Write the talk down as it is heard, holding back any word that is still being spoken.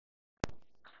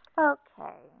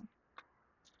Okay.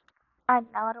 I know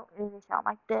I don't really sound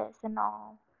like this and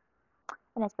all,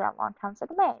 and it's been a long time since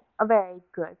I made a very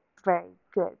good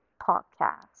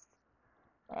podcast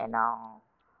and all,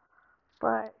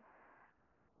 but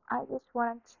I just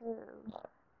wanted to.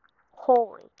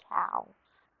 Holy cow!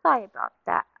 Sorry about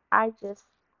that. I just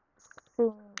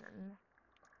seen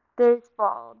this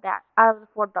fall that out of the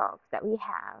four dogs that we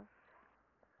have.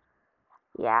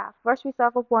 Yeah, first we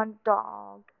start with one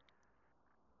dog.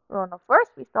 Well, no,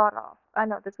 first we start off. I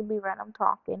know this could be random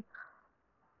talking.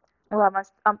 Well, but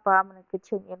I'm gonna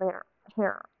continue later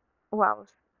here. What I was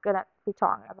gonna be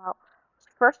talking about.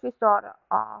 First, we started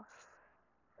off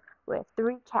with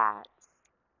three cats.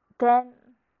 Then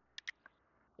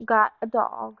got a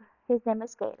dog. His name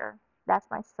is Gator. That's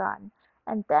my son.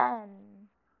 And then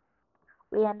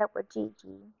we end up with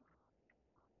Gigi.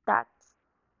 That's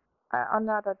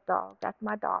another dog. That's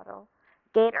my daughter.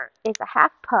 Gator is a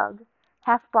half pug,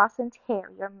 half Boston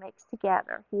Terrier mixed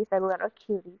together. He's a little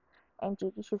cutie. And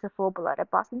Gigi, she's a full-blooded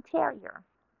Boston Terrier.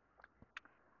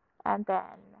 And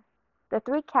then the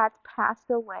three cats passed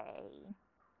away,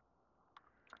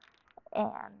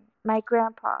 and my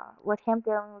grandpa, with him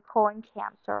dealing with colon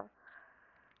cancer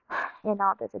and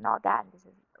all this and all that, and this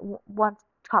is one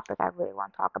topic I really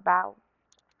want to talk about.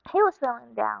 He was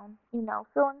feeling down,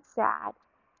 feeling sad,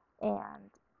 and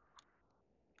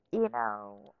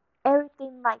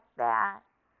everything like that.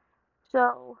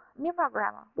 So me and my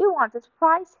grandma, we wanted to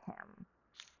surprise him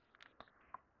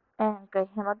and get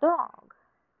him a dog.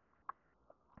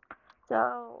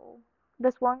 So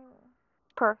this one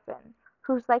person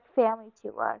who's like family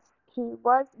to us, he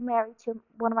was married to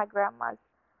one of my grandma's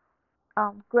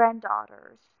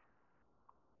granddaughters,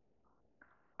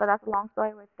 but that's a long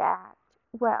story with that.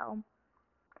 Well,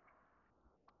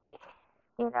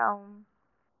 you know,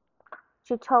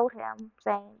 she told him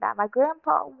saying that my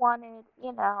grandpa wanted,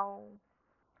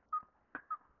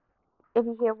 if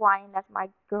you hear whining, that's my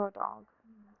girl dog,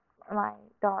 my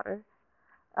daughter.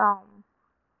 Um,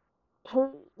 he,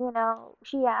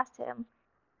 she asked him,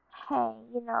 hey,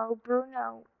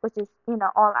 Bruno, which is,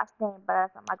 our last name, but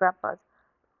that's not my grandpa's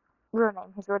real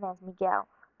name. His real name is Miguel.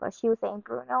 But she was saying,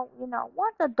 Bruno,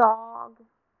 wants a dog,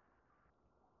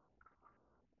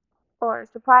 or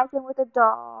surprise him with a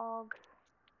dog,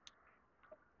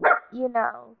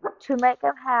 to make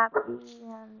him happy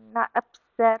and not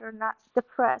upset or not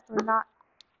depressed or not,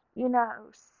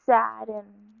 sad and,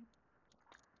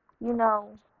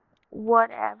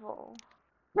 whatever.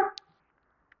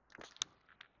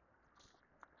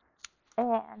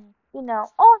 And,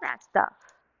 all that stuff.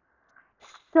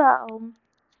 So,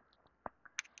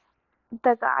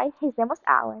 the guy, his name was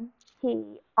Alan,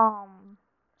 he,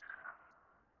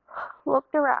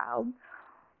 looked around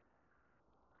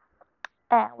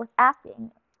and was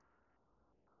asking,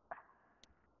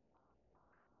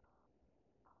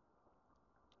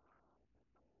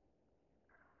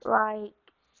 like,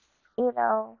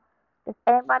 does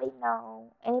anybody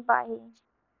know anybody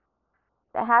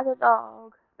that has a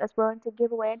dog that's willing to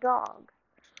give away a dog?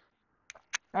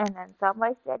 And then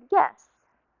somebody said yes.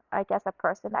 I guess a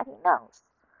person that he knows.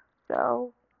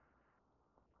 So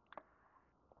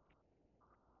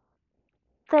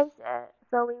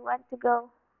so we went to go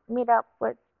meet up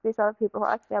with these other people who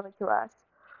are like family to us.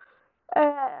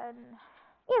 And,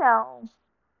 you know,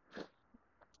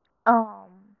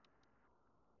 um,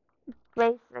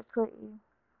 basically,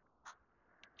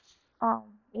 um,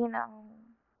 you know,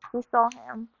 we saw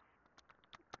him.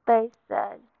 They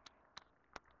said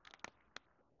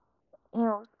he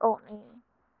was only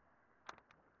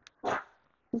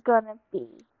gonna be,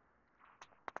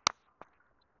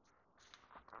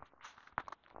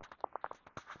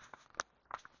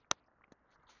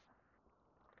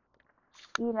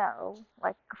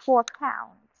 like 4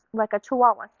 pounds, like a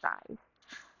Chihuahua size,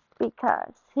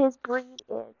 because his breed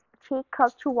is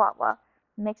Teacup Chihuahua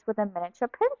mixed with a miniature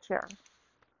pincher.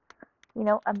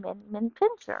 A min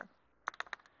pincher.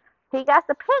 He got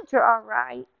the pincher all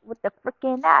right with the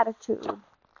freaking attitude.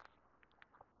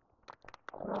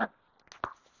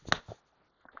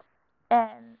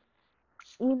 And,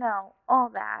 all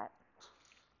that.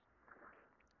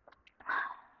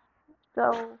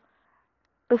 So,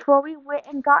 before we went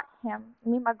and got him,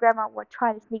 me and my grandma were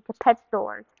trying to sneak to pet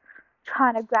stores,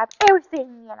 trying to grab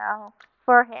everything,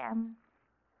 for him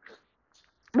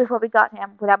before we got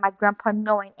him without my grandpa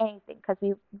knowing anything because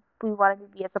we wanted to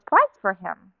be a surprise for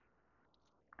him.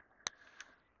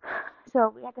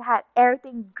 So we had to have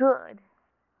everything good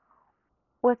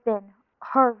within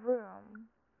her room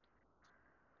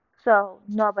so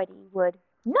nobody would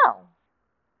know,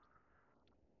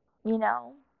 you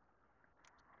know,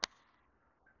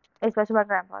 especially my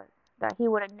grandpa. that he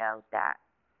wouldn't know that,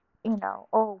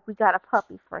 oh, we got a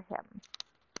puppy for him.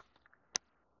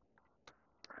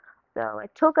 So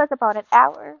it took us about an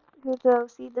hour to go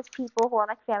see these people who are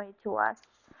like family to us.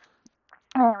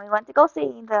 And we went to go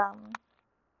see them.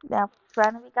 Then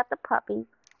finally we got the puppy.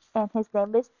 And his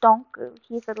name is Donku.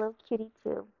 He's a little kitty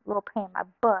too. A little pain in my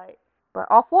butt. But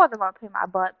all four of them are a pain in my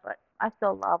butt, but I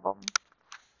still love them.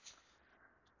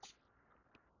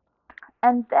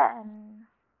 And then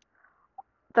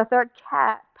the third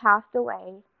cat passed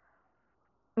away.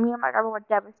 Me and my grandma were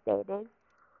devastated.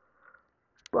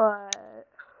 But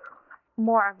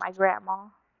more of my grandma.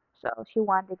 So she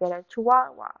wanted to get a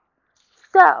chihuahua.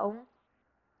 So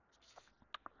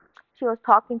she was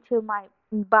talking to my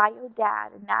bio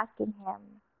dad and asking him,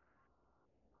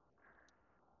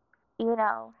 hey, do you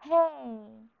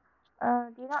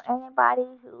know anybody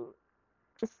who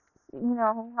just,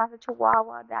 who has a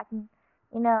chihuahua that can,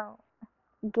 you know,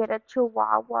 get a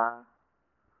chihuahua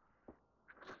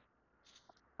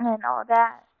and all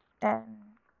that? And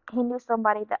he knew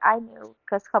somebody that I knew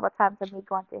because a couple of times of me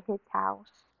going to his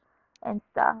house and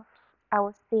stuff, I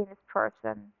was seeing this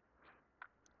person,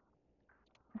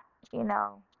 you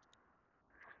know,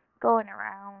 going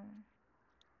around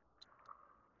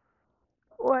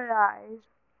when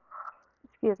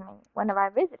whenever I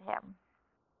visit him.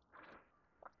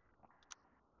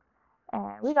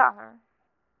 And we got her.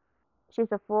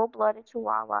 She's a full-blooded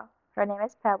Chihuahua. Her name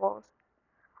is Pebbles.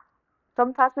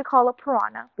 Sometimes we call her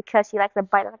Piranha because she likes to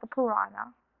bite like a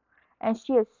piranha. And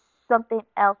she is something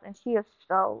else, and she is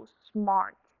so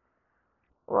smart.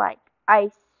 Like,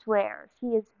 I swear, she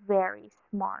is very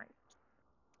smart.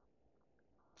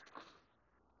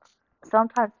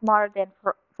 Sometimes smarter than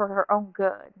for her own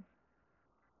good.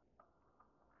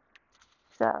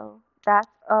 So, that's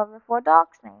the four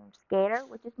dogs' names. Gator,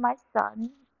 which is my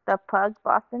son. The Pug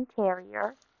Boston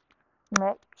Terrier.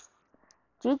 Mix.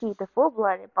 Gigi, the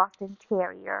full-blooded Boston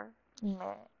Terrier.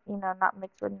 Not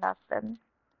mixed with nothing.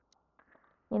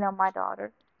 My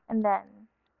daughter. And then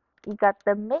you got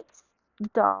the mixed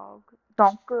dog,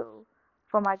 Donku,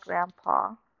 for my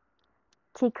grandpa.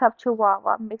 Teacup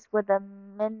Chihuahua mixed with a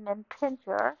Min Min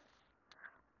Pinscher.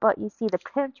 But you see the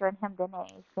Pinscher in him than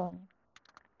anything.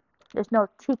 There's no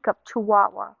Teacup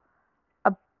Chihuahua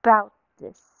about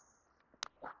this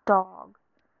dog.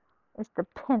 It's the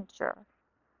Pinscher.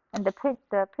 And the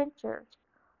Pinschers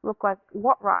look like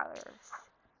Rottweilers.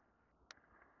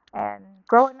 And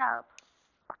growing up,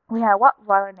 we had a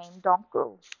Rottweiler named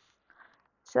Donku.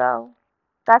 So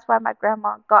that's why my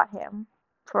grandma got him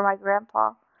for my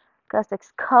grandpa, because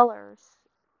his colors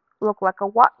look like a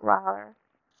Rottweiler,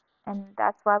 and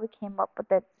that's why we came up with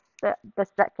the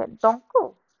second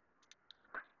Donku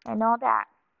and all that.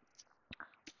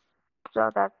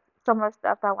 So that's some of the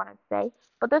stuff I want to say,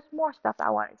 but there's more stuff I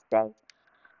want to say.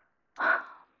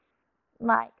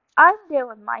 Like, I'm dealing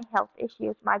with my health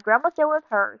issues. My grandma's dealing with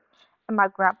hers, and my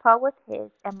grandpa with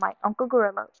his, and my Uncle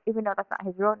Gorilla, even though that's not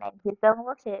his real name, he's dealing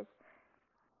with his.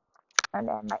 And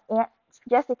then my aunt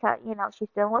Jessica, she's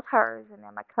dealing with hers. And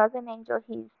then my cousin Angel,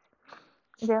 he's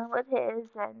dealing with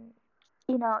his. And,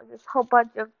 this whole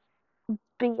bunch of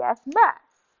BS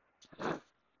mess.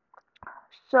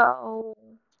 So,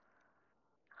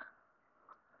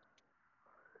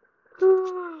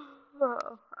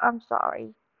 I'm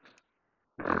sorry.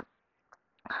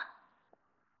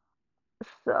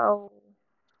 So,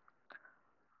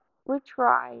 we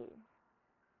try,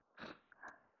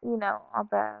 our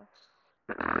best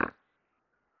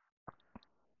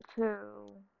to,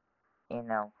 you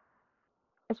know,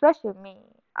 especially me.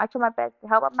 I try my best to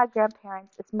help out my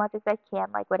grandparents as much as I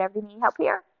can. Like, whatever they need help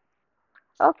here,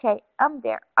 okay, I'm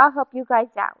there. I'll help you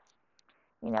guys out,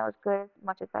 as good as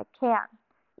much as I can.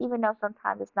 Even though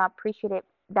sometimes it's not appreciated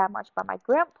that much by my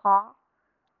grandpa,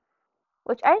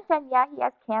 which I understand, yeah, he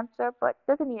has cancer, but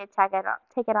doesn't need to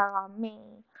take it out on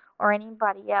me or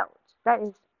anybody else. That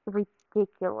is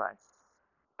ridiculous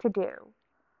to do.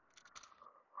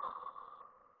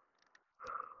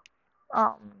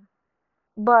 Um,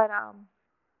 but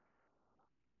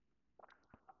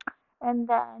and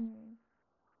then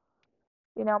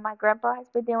my grandpa has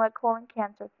been dealing with colon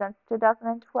cancer since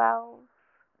 2012,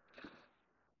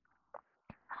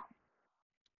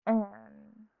 and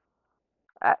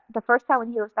the first time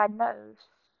when he was diagnosed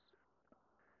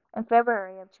in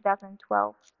February of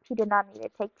 2012, he did not need to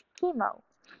take chemo,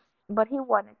 but he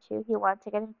wanted to. He wanted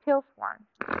to get in pill form,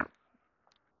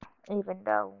 even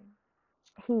though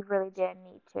he really didn't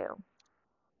need to.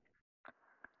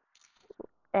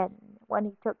 And when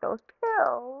he took those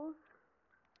pills,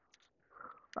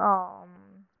 all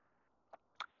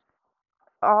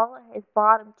his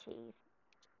bottom teeth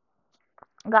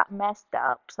got messed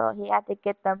up, so he had to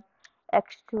get them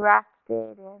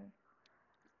extracted and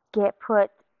get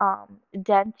put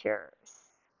dentures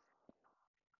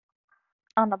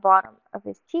on the bottom of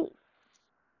his teeth.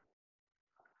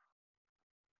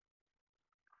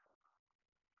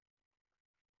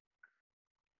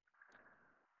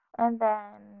 And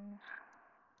then,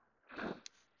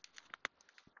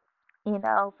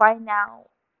 find out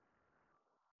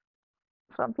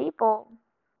from people,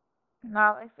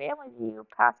 now a family view,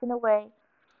 passing away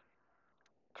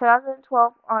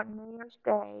 2012 on New Year's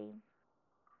Day.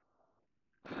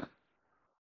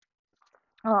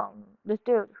 This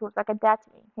dude who was like a dad to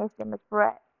me, his name is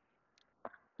Brett.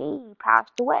 He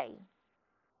passed away,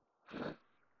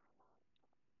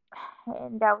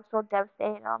 and that was so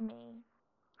devastating on me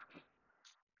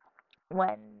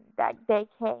when that day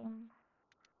came,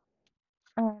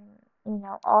 and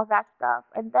all that stuff.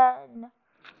 And then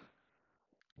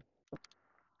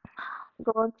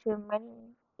going to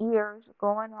many years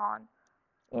going on,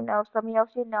 somebody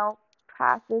else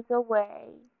passes away,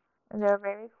 and they're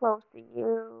very close to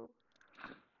you,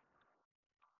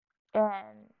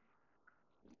 and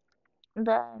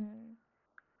then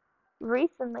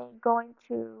recently going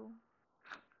to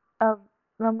a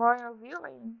memorial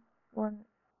viewing, well,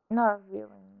 not a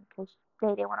viewing because they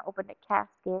didn't want to open the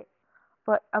casket,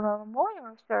 but a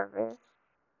memorial service,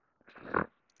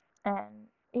 and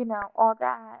all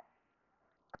that.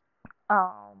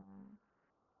 Um,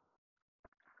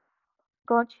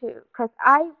 Going to because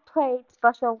I played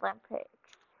Special Olympics,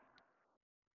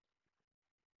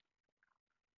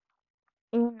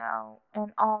 and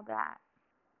all that,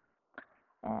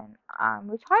 and I'm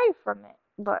retired from it,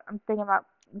 but I'm thinking about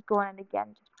going in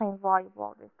again, just playing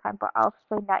volleyball this time. But I'll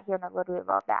explain that here in a little bit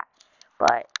about that.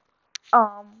 But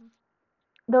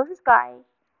there was this guy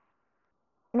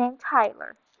named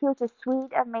Tyler. He was a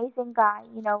sweet, amazing guy,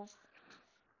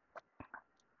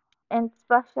 in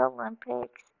Special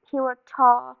Olympics. He would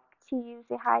talk to you,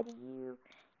 say hi to you.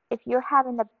 If you're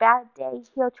having a bad day,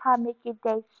 he'll try to make your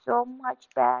day so much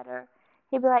better.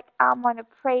 He'll be like, I'm gonna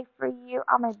pray for you.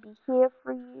 I'm gonna be here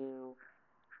for you.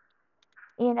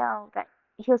 That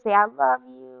he'll say, I love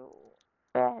you.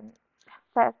 And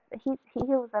that he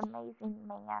was an amazing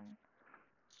man.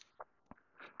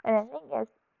 And the thing is,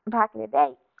 back in the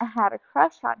day, I had a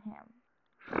crush on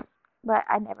him. But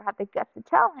I never had the guts to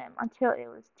tell him until it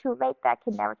was too late that I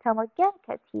could never tell him again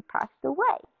because he passed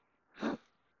away.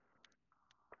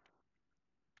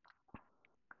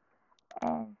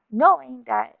 And knowing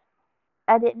that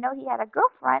I didn't know he had a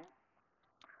girlfriend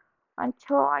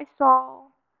until I saw,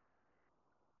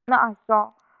 no, I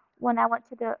saw when I went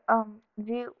to the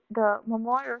view the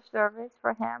memorial service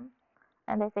for him,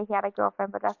 and they say he had a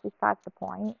girlfriend, but that's besides the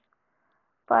point.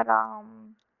 But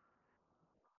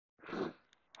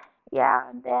yeah,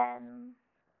 and then,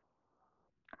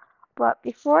 but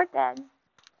before then,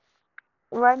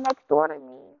 right next door to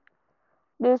me,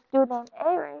 this dude named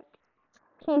Eric.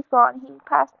 He's gone. He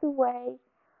passed away.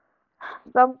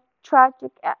 Some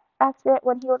tragic accident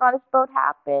when he was on his boat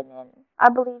happened, and I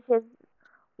believe his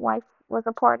wife was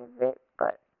a part of it.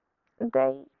 But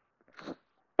they,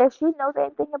 if she knows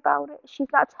anything about it, she's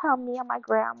not telling me or my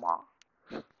grandma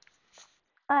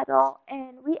at all.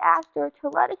 And we asked her to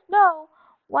let us know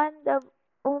when the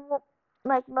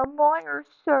like memorial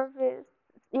service,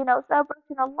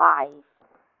 celebration of life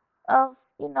of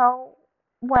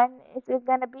when is it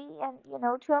gonna be, and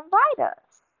to invite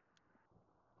us.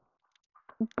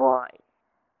 Boy,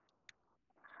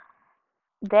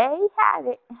 they had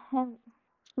it, and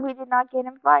we did not get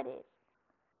invited,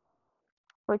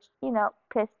 which,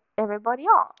 pissed everybody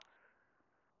off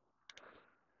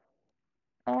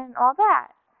and all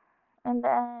that. And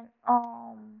then,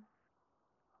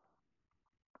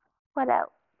 what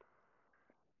else?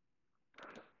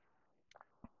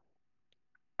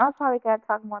 I'm probably gonna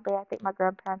talk more later. I think my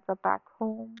grandparents are back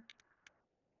home.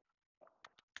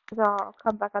 So I'll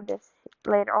come back on this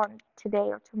later on today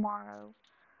or tomorrow.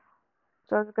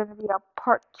 So it's gonna be a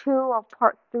part 2 or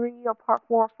part 3 or part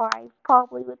 4 or 5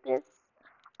 probably with this.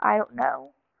 I don't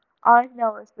know. All I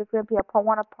know is there's gonna be a part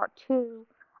 1 or part 2.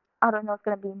 I don't know if it's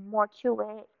gonna be more to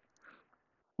it,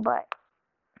 but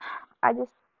I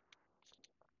just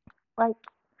like,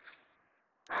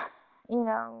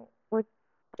 with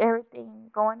everything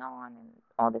going on and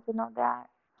all this and all that,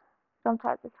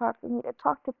 sometimes it's hard for me to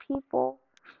talk to people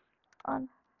on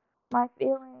my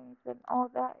feelings and all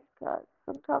that because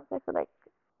sometimes I feel like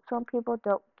some people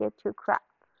don't give two craps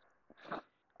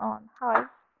on how I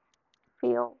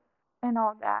feel and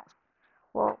all that.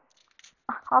 Well,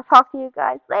 I'll talk to you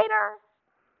guys later.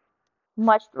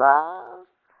 Much love.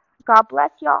 God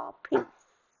bless y'all. Peace.